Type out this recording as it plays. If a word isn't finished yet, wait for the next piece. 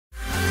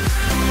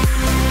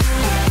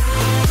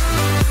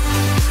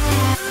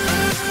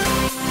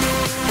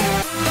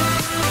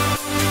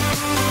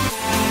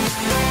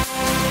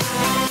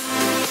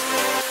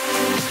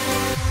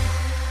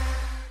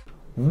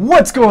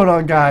What's going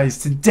on, guys?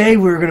 Today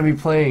we're going to be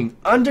playing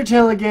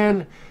Undertale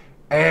again,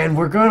 and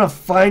we're going to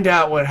find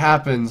out what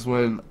happens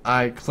when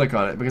I click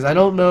on it, because I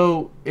don't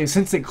know,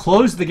 since it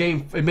closed the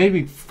game, it made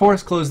me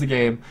force close the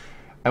game.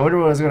 I wonder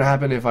what was going to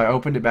happen if I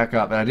opened it back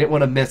up, and I didn't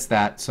want to miss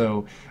that,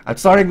 so I'm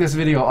starting this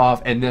video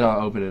off and then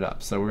I'll open it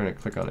up. So we're going to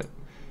click on it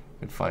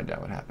and find out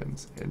what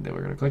happens, and then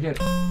we're going to click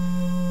it.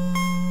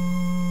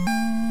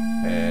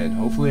 And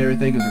hopefully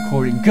everything is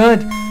recording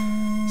good.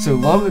 So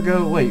long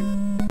ago, wait.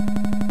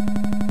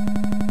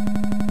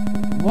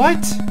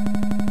 What?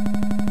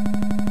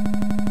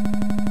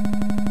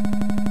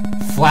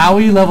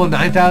 Flowey level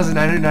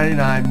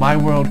 9,999. My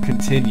world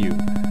continue.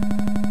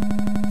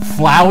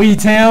 Flowey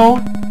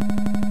Tale?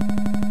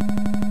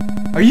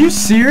 Are you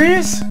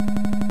serious?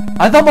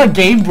 I thought my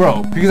game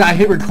broke because I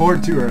hit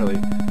record too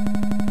early.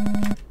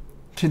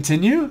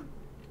 Continue?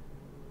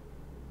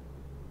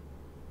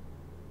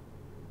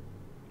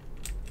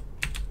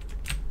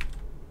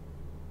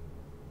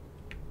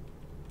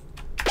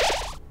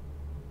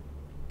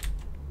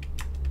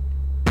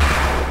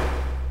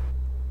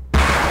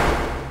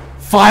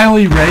 File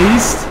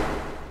erased?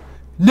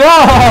 No!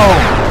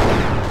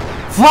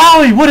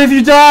 Flowey, what have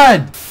you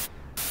done?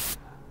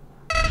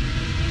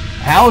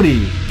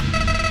 Howdy.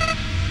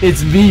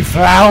 It's me,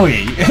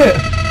 Flowey.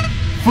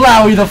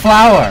 Flowey the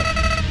flower.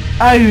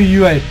 I owe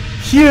you a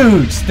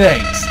huge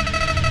thanks.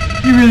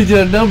 You really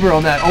did a number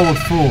on that old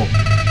fool.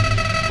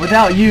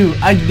 Without you,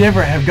 I'd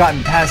never have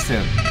gotten past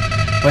him.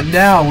 But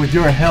now, with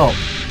your help,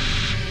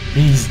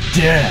 he's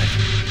dead.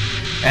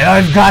 And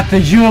I've got the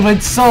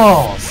human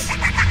souls.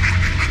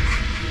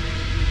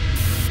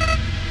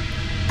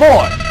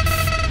 Boy,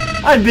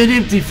 I've been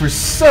empty for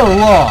so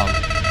long.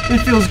 It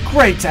feels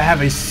great to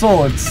have a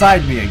soul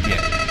inside me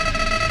again.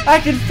 I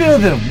can feel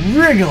them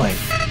wriggling.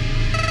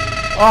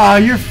 Aw,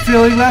 you're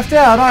feeling left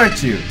out,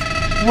 aren't you?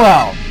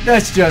 Well,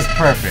 that's just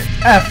perfect.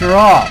 After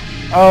all,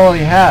 I only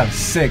have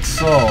 6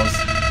 souls.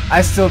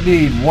 I still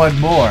need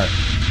 1 more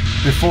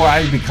before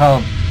I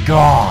become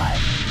God.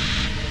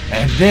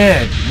 And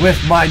then,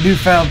 with my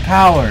newfound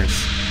powers,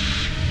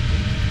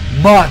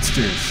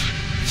 monsters,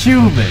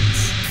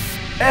 humans,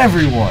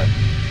 everyone,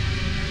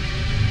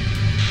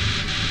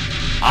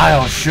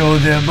 I'll show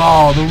them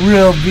all the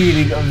real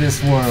meaning of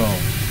this world.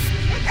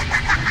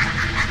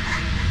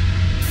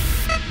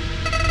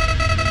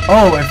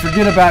 Oh, and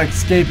forget about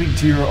escaping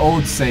to your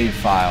old save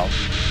file.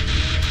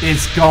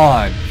 It's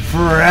gone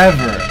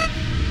forever.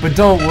 But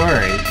don't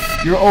worry,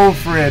 your old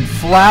friend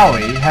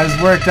Flowey has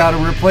worked out a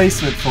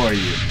replacement for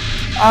you.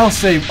 I'll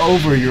save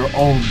over your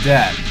old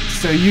death,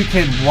 so you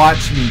can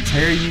watch me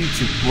tear you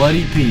to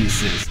bloody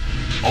pieces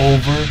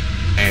over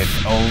and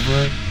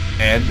over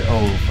and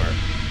over.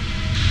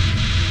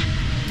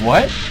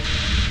 What?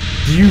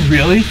 Do you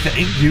really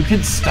think you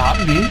can stop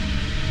me?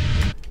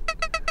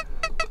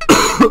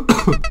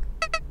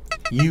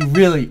 You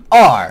really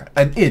are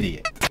an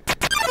idiot.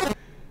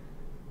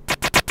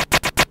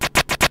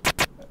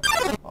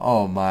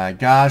 Oh my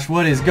gosh,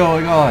 what is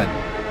going on?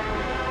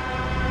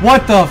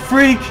 What the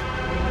freak?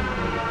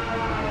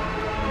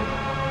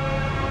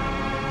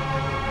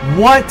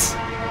 What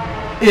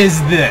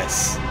is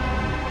this?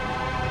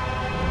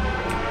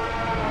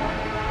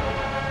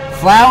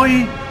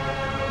 Flowey,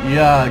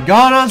 yeah,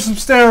 gone on some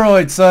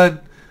steroids,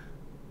 son.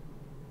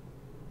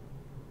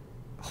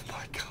 Oh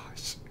my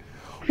gosh.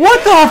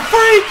 What the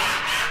freak?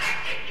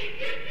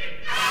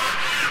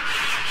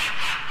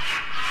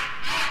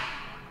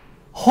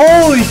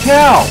 Holy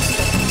cow!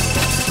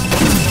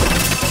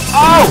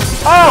 Oh!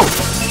 Oh!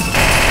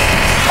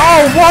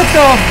 Oh, what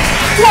the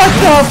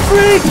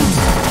freak?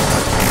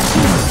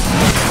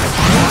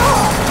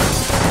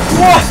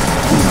 What?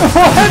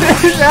 What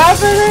is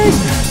happening?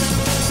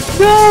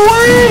 No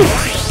way!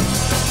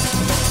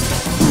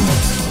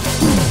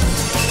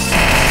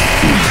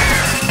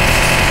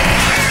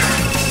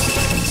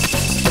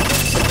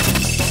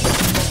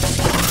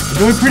 We're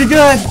doing pretty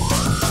good.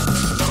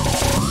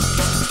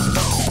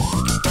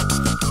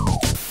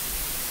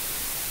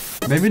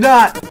 Maybe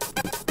not.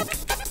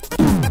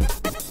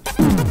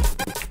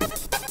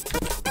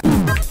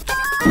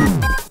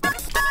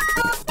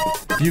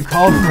 You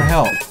called for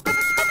help.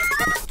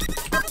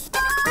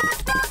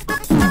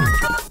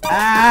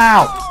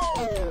 Ow!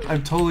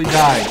 I'm totally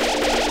dying.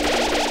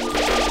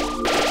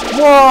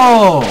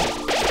 Whoa!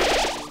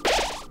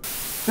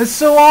 That's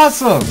so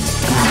awesome!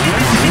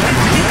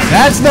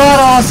 That's not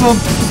awesome!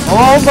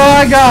 Oh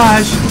my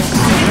gosh!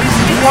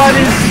 What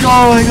is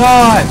going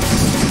on?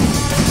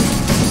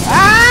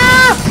 Ah!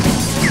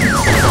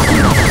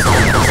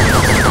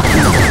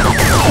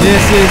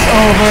 This is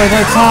over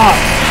the top!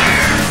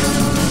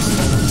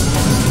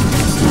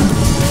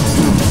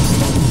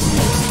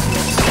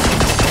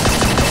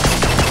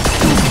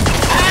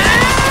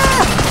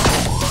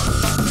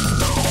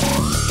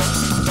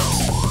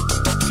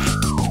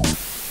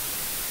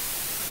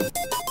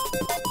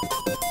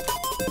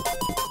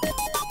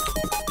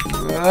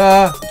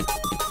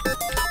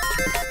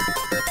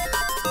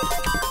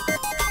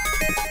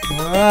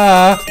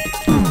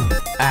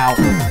 Ow.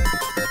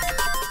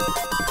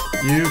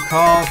 You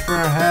called for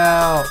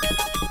help.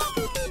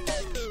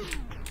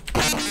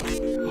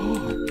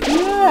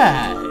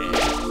 Alright.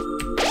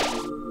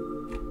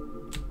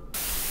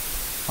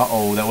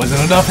 Uh-oh, that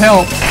wasn't enough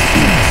help.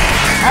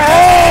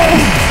 Oh!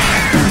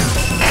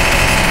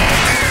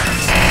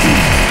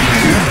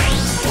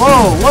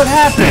 Whoa, what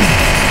happened?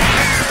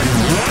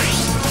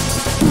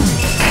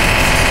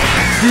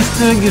 This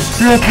thing is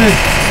tripping.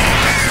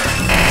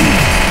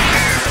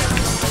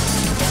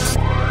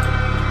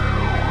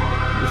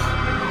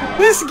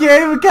 This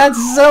game got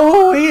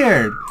so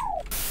weird.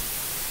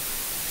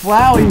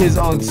 Flowey is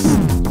on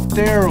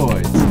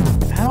steroids.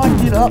 How do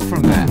I get up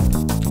from that?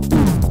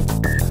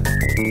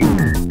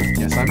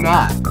 Yes, I'm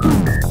not.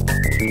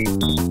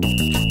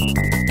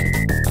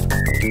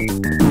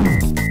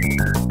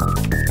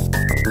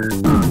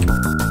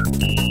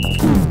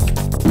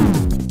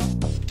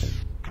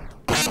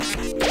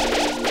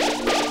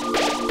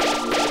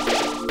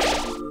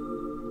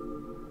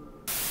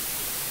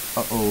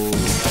 Uh-oh.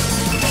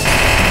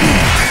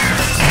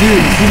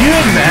 Dude, can you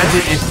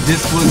imagine if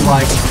this was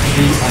like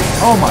the,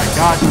 oh my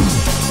gosh,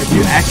 if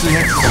you actually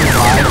have to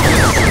survive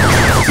this?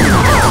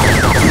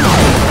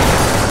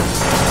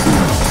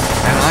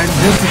 And I'm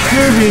just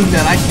assuming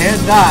that I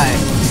can't die.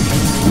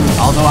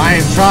 Although I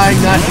am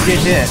trying not to get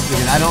hit,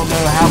 because I don't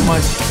know how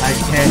much I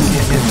can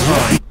get hit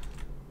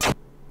from.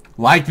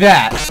 Like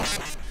that.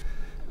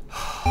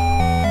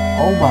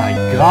 Oh my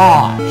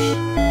gosh.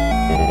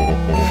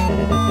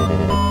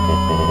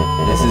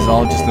 This is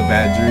all just a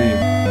bad dream.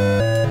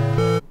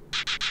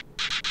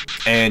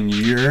 And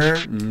you're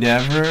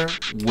never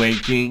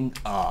waking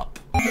up.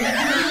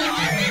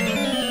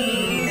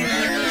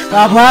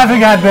 Stop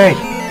laughing at me!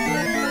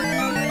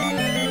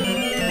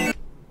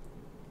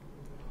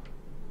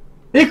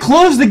 It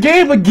closed the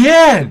game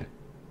again!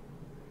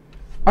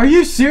 Are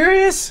you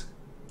serious?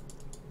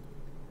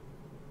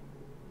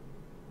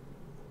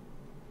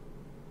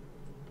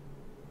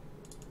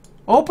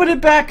 Open it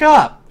back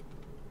up.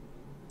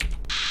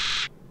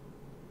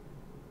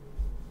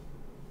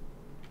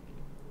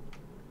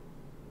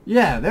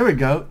 Yeah, there we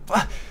go.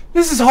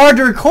 This is hard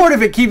to record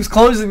if it keeps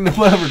closing the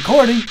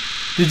recording.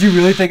 Did you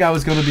really think I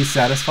was going to be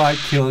satisfied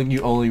killing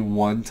you only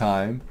one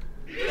time?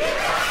 Do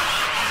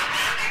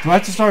I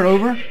have to start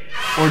over?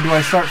 Or do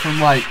I start from,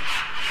 like,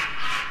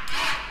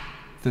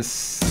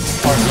 this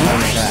part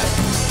like that?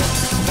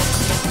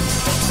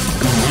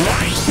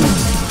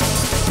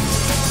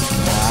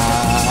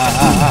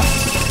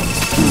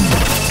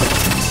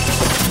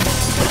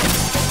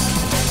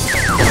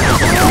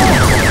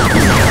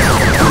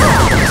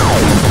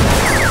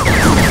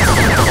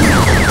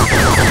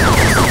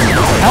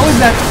 How is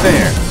that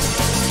fair?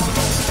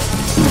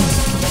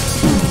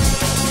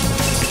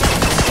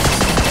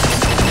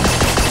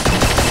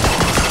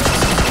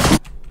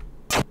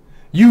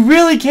 You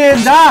really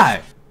can't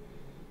die!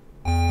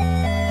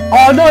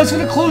 Oh no, it's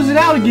gonna close it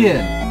out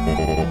again!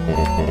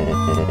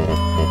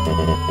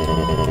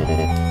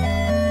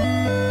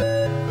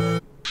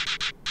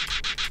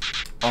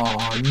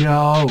 Oh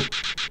no!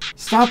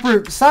 Stop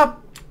her! Stop!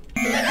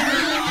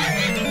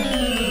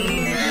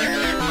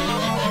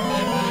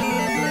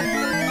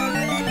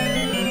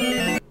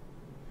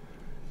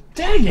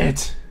 Dang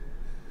it!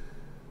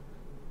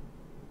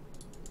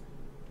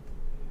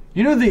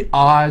 You know the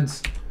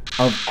odds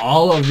of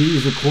all of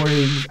these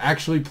recordings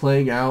actually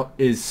playing out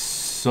is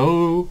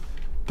so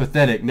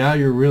pathetic. Now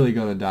you're really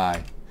gonna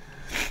die.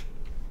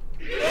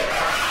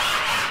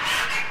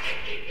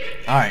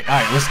 Alright,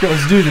 let's go.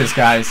 Let's do this,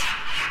 guys.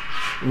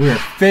 We're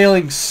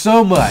failing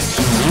so much.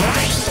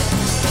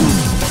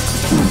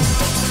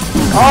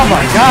 Oh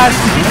my gosh!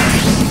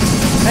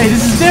 Hey,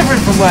 this is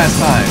different from last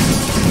time.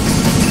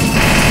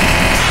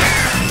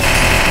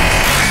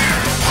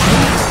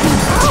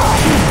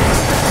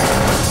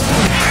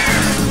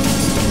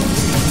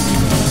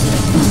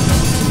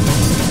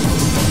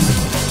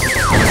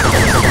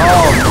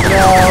 Oh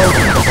no!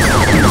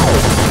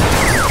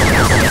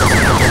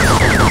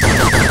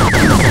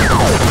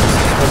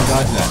 Couldn't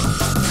dodge that.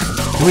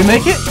 Did we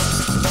make it?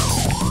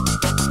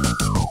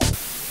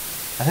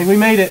 I think we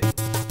made it.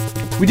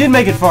 We did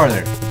make it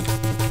farther.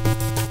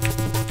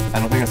 I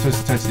don't think I'm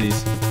supposed to touch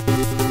these.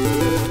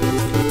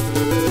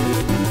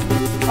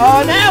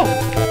 Oh no!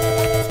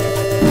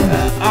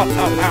 Ow, ow,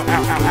 ow, ow,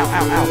 ow, ow,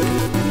 ow, ow.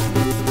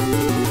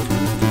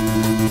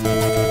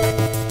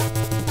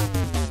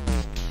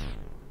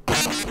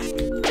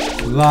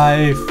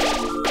 Life.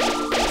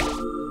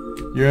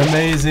 You're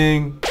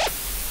amazing.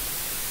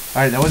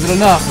 Alright, that wasn't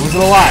enough. It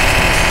wasn't a lot.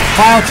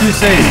 File 2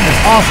 saved.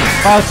 That's awesome.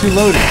 File 2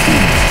 loaded.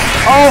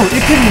 Oh,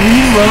 it can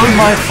reload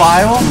my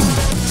file?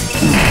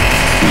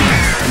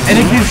 And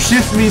it can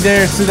shift me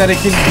there so that it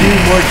can do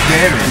more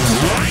damage.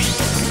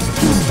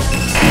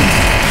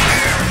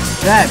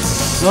 That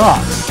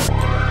sucks.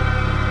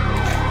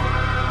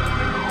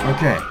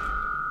 Okay.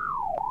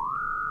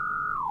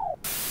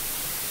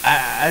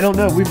 I don't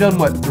know. We've done,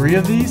 what, 3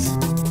 of these?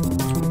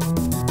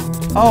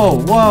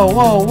 Oh, whoa,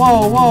 whoa,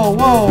 whoa, whoa,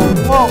 whoa,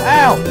 whoa,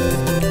 ow!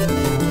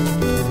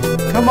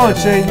 Come on,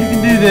 Shane, you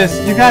can do this.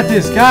 You got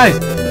this, guys.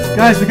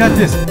 Guys, we got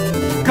this.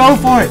 Go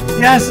for it.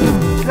 Yes.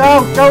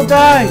 No, don't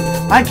die.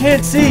 I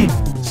can't see.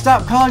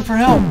 Stop calling for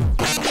help.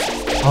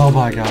 Oh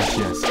my gosh,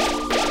 yes.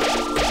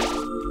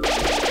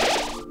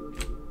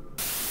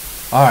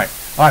 Alright,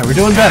 we're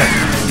doing better.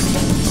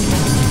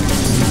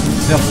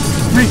 The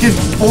freaking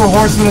 4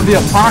 horsemen of the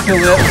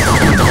apocalypse.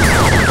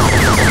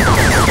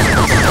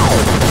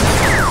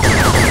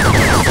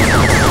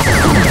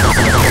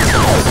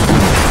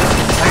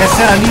 Like I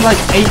said, I need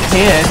like 8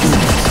 hits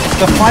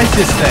to fight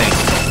this thing.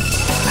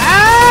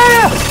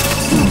 Ah!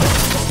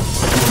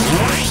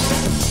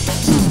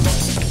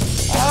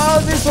 Oh,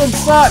 this one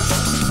sucks.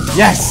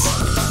 Yes!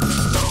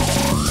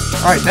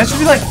 Alright, that should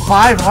be like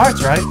 5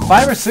 hearts, right?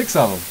 5 or 6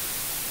 of them.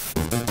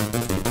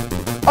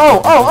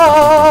 Oh!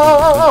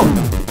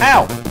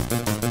 Ow!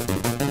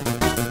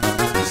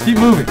 Just keep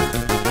moving.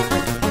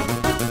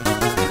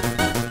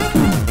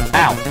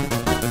 Ow.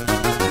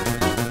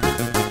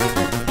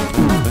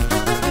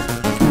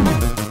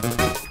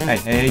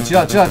 Hey, chill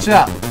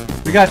out.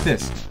 We got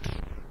this.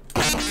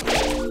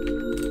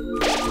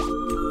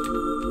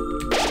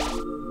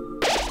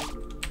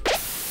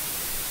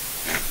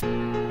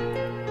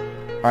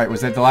 Alright,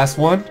 was that the last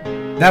one?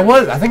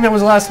 I think that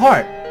was the last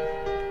heart.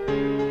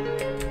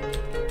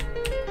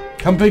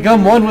 Come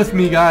become one with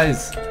me,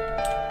 guys.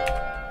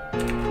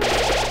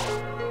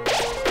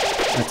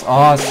 That's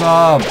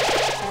awesome.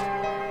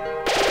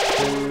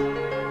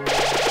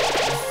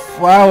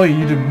 Flowey,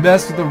 you done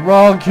messed with the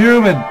wrong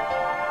human.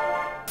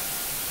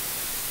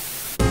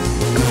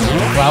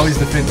 Flowey's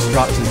defense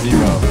dropped to 0.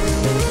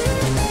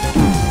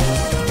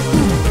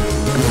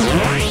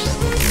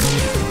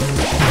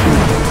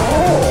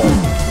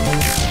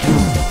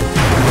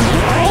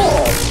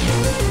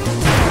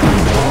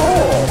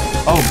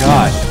 Oh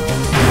gosh.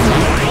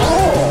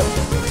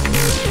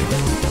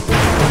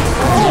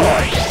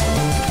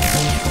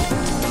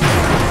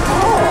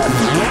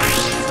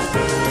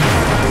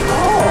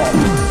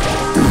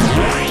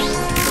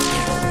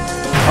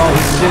 Oh,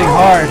 this is getting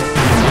hard.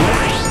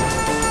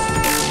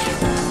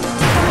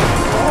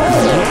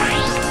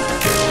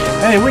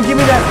 Hey, wait, give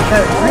me that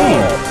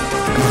green.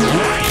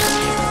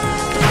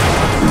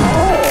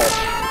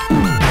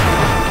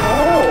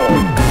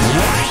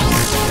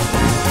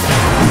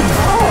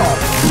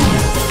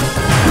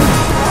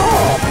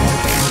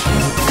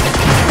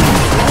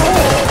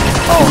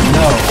 Oh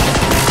no.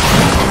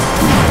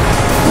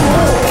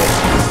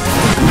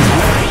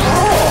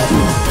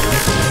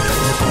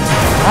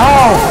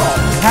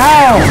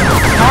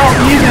 How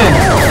even?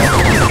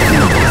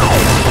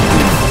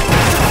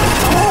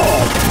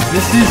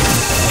 This is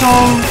so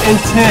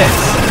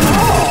intense.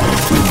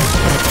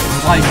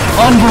 Like,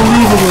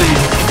 unbelievably.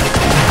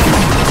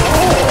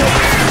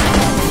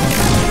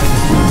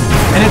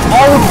 And it's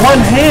all with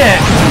one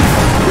hand.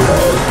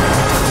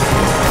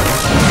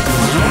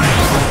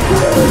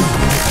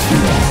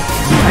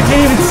 I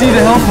can't even see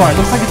the health bar. It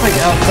looks like it's like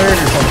out third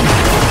or something.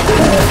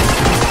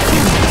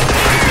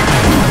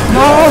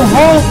 No,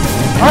 help!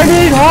 I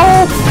need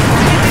help!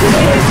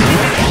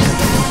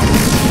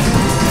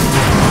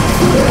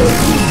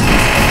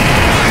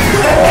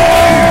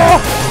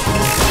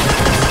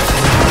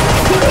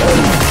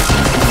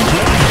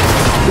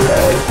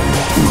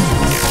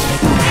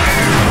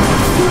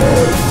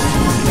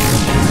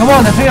 Come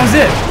on, I think that was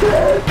it.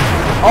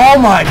 Oh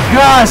my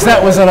gosh,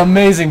 that was an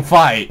amazing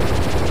fight.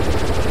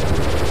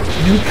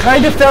 You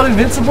kind of felt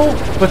invincible,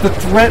 but the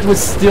threat was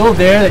still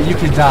there that you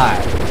could die.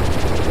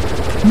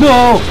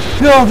 No,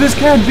 this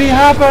can't be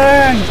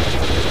happening.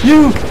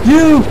 You.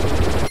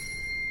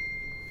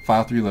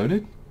 File 3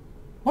 loaded?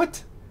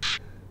 What?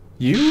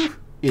 You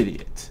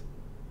idiot.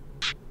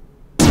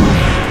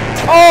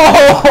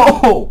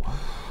 Oh!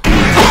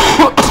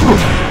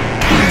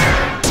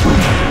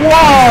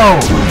 Whoa!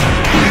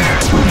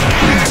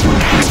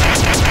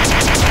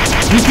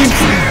 He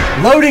keeps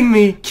loading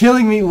me,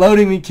 killing me,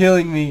 loading me,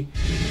 killing me.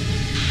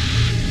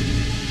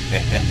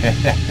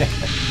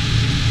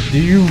 Do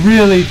you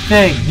really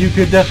think you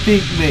could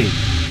defeat me?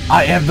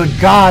 I am the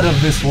god of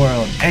this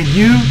world, and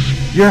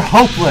you're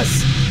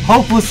hopeless.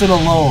 Hopeless and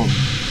alone.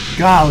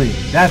 Golly,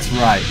 that's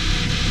right.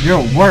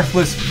 Your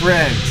worthless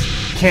friends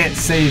can't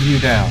save you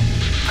now.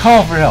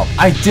 Call for help,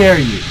 I dare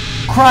you.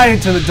 Cry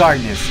into the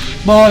darkness.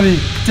 Mommy,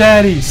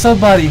 Daddy,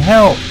 somebody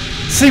help.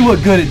 See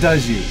what good it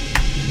does you.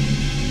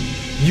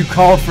 You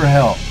called for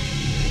help.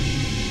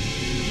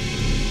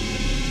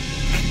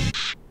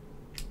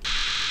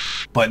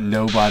 But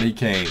nobody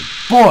came.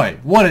 Boy,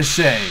 what a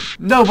shame.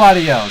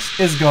 Nobody else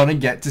is gonna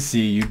get to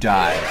see you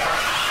die.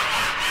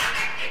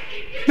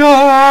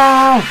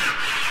 No!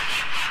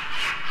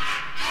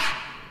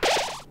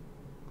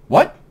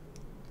 What?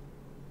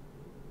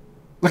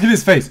 Look at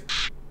his face.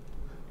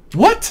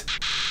 What?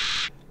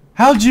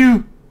 How'd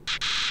you...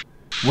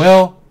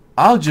 Well,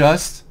 I'll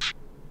just...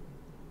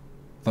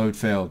 Load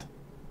failed.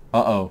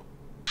 Uh-oh.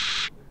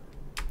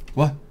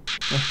 What?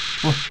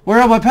 Where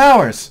are my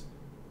powers?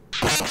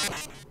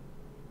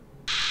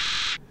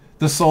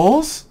 The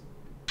souls?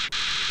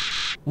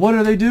 What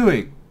are they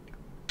doing?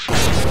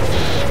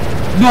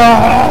 No!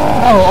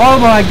 Oh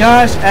my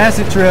gosh,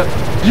 acid trip.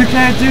 You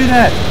can't do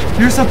that.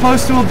 You're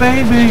supposed to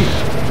obey me.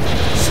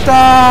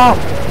 Stop!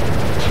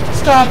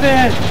 Stop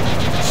it!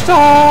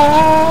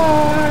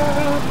 Stop!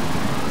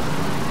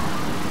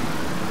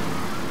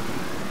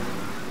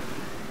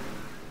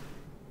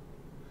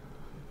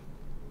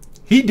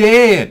 He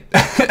did.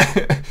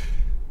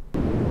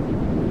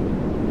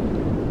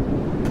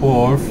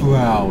 Poor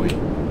Flowey.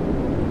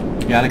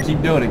 You gotta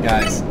keep doing it,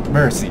 guys.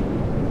 Mercy.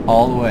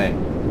 All the way.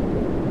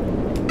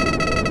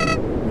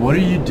 What are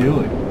you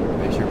doing?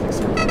 Make sure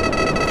it's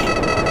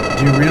recording.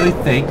 Do you really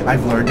think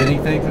I've learned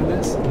anything from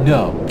this?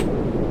 No.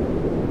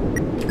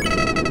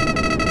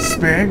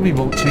 Sparing me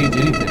won't change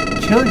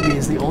anything. Killing me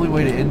is the only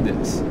way to end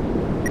this.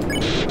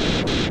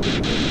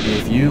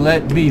 If you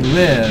let me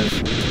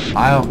live,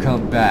 I'll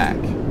come back.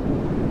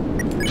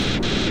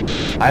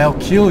 I'll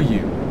kill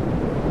you.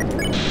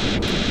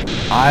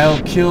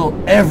 I'll kill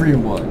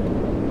everyone.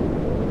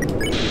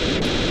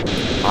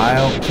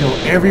 I'll kill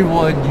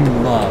everyone you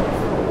love.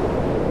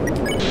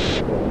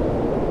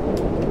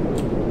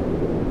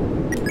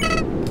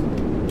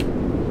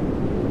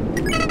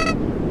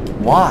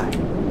 Why?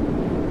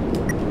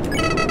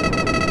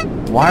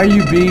 Why are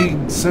you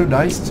being so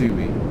nice to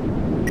me?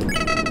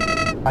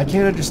 I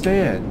can't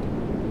understand.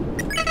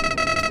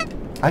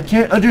 I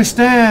can't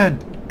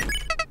understand.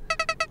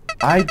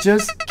 I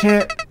just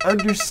can't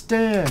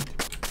understand.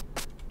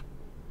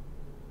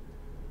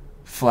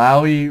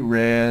 Flowey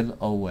ran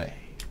away.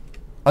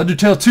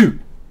 Undertale 2.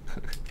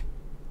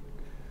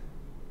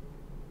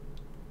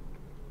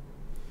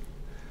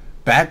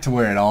 Back to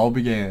where it all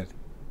began.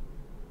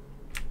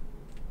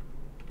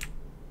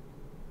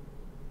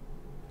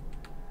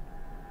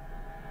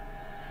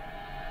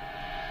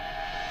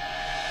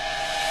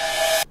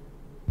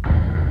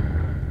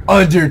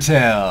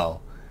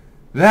 Undertale.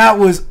 That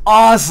was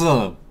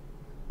awesome.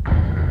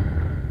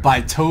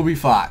 By Toby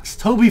Fox.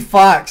 Toby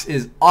Fox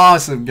is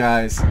awesome,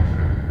 guys.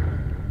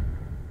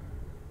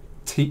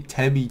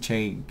 Temmie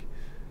Chang.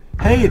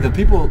 Hey, the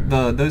people,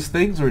 those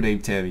things were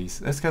named Temmies.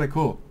 That's kind of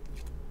cool.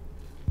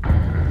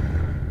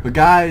 But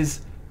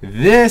guys,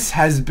 this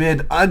has been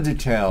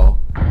Undertale.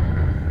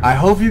 I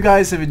hope you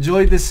guys have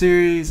enjoyed this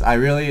series. I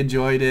really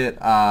enjoyed it.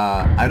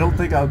 I don't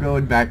think I'll go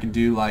back and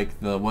do like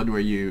the one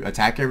where you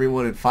attack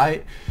everyone and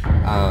fight.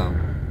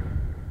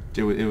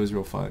 It was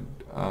real fun.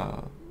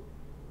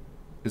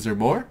 Is there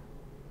more?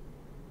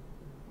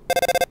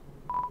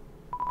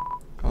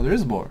 Oh, there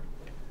is more.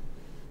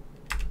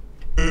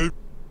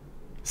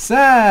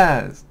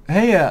 Saz!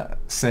 Hey,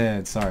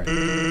 Sad, sorry.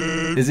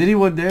 Is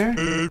anyone there?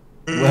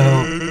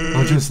 Well,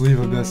 I'll just leave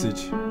a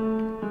message.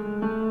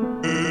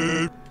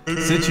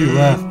 Since you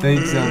left,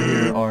 things out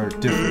here are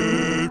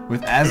different.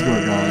 With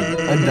Asgore gone,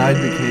 Undyne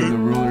became the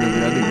ruler of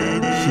the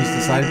underground. She's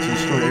decided to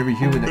destroy every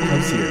human that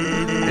comes here.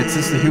 And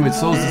since the human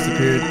souls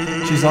disappeared,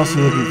 she's also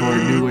looking for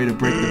a new way to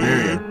break the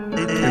barrier.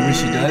 And when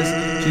she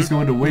does, she's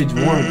going to wage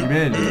war on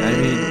humanity. I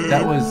mean,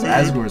 that was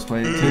Asgore's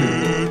plan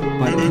too,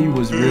 but he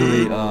was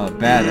really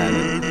bad at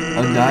it.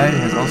 Undyne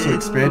has also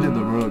expanded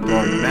the Royal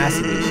Guard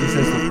massively. She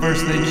says the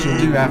first thing she'll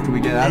do after we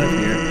get out of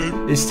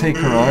here is take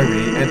her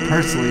army and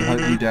personally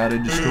hunt you down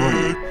and destroy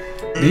you.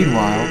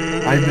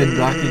 Meanwhile, I've been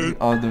knocking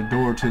on the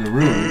door to the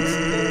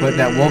ruins, but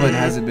that woman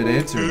hasn't been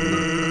answering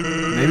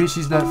me. Maybe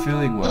she's not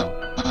feeling well.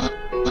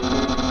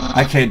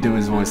 I can't do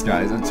his voice,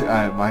 guys.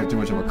 I have too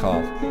much of a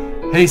cough.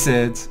 Hey,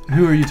 Sads,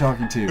 who are you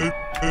talking to?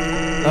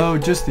 Oh,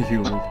 just the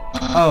human.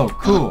 Oh,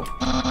 cool.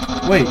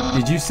 Wait,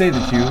 did you say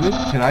the human?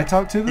 Can I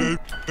talk to them?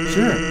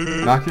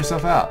 Sure, knock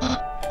yourself out.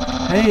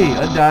 Hey,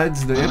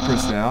 Undyne's the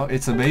Empress now.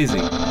 It's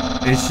amazing.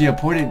 And she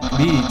appointed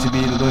me to be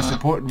the most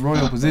important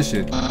royal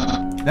position.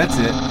 That's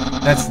it.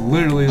 That's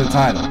literally the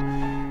title.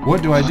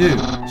 What do I do?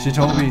 She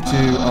told me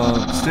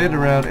to stand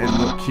around and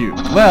look cute.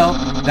 Well,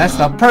 that's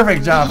the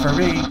perfect job for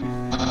me.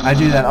 I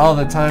do that all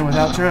the time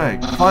without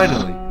trying.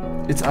 Finally,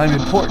 I'm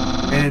important,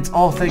 and it's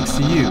all thanks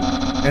to you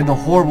and the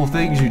horrible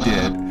things you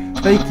did.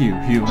 Thank you,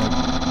 human.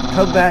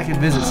 Come back and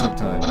visit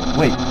sometime.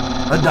 Wait,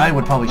 Undyne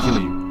would probably kill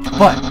you,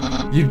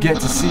 but you'd get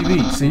to see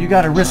me, so you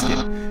gotta risk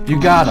it.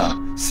 You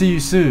gotta. See you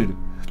soon.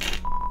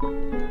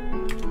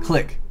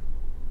 Click.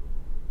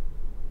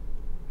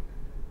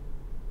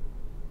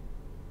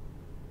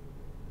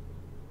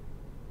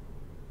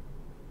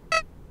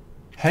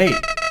 Hey,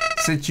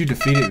 since you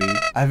defeated me,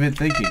 I've been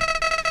thinking,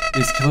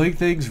 is killing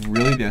things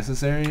really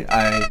necessary?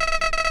 I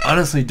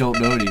honestly don't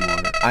know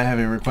anymore. I have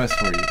a request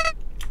for you.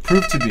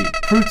 Prove to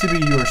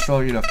me you are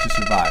strong enough to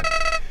survive.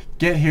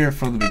 Get here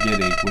from the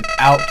beginning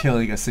without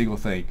killing a single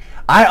thing.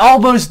 I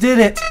almost did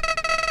it!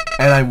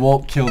 And I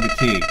won't kill the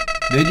king.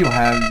 Then you'll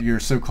have your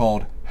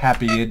so-called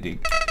happy ending.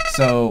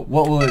 So,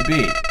 what will it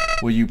be?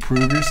 Will you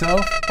prove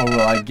yourself, or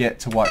will I get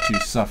to watch you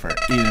suffer?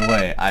 Either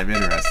way, I'm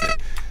interested.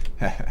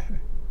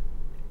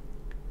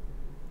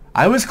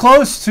 I was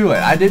close to it.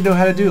 I didn't know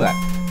how to do that.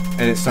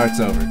 And it starts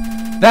over.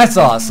 That's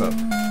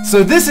awesome.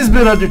 So this has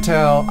been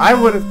Undertale. I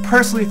want to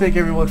personally thank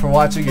everyone for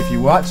watching. If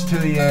you watched to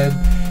the end,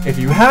 if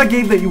you have a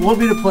game that you want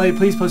me to play,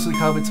 please post in the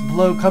comments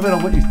below. Comment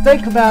on what you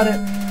think about it.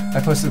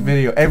 I post a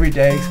video every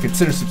day. So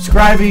consider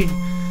subscribing.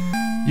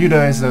 You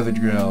guys know the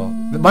drill.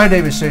 My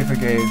name is Schaefer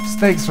Games.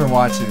 Thanks for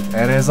watching.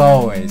 And as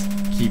always,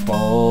 keep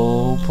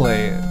on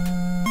playing.